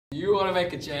you want to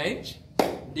make a change?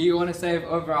 Do you want to save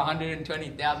over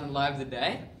 120,000 lives a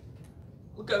day?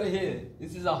 Look over here.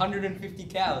 This is 150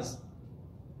 cows.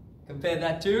 Compare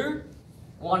that to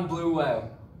one blue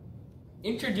whale.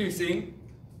 Introducing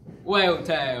Whale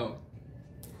Tail.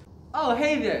 Oh,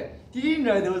 hey there! Did you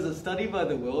know there was a study by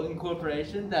the World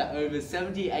Incorporation that over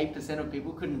 78% of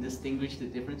people couldn't distinguish the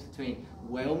difference between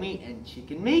whale meat and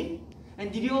chicken meat?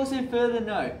 And did you also further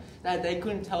know that they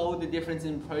couldn't tell the difference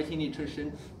in protein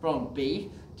nutrition from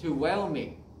beef to whale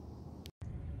meat?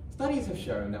 Studies have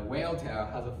shown that whale tail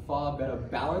has a far better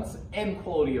balance and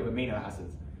quality of amino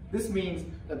acids. This means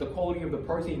that the quality of the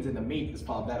proteins in the meat is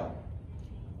far better.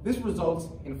 This results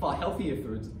in far healthier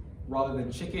foods rather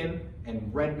than chicken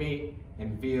and red meat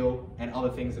and veal and other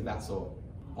things of that sort.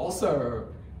 Also,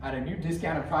 at a new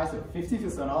discounted price of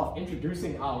 50% off,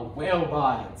 introducing our whale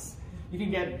bites. You can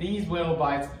get these whale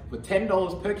bites for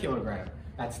 $10 per kilogram.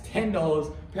 That's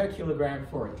 $10 per kilogram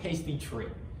for a tasty treat.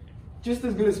 Just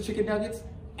as good as chicken nuggets,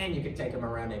 and you can take them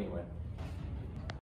around anywhere.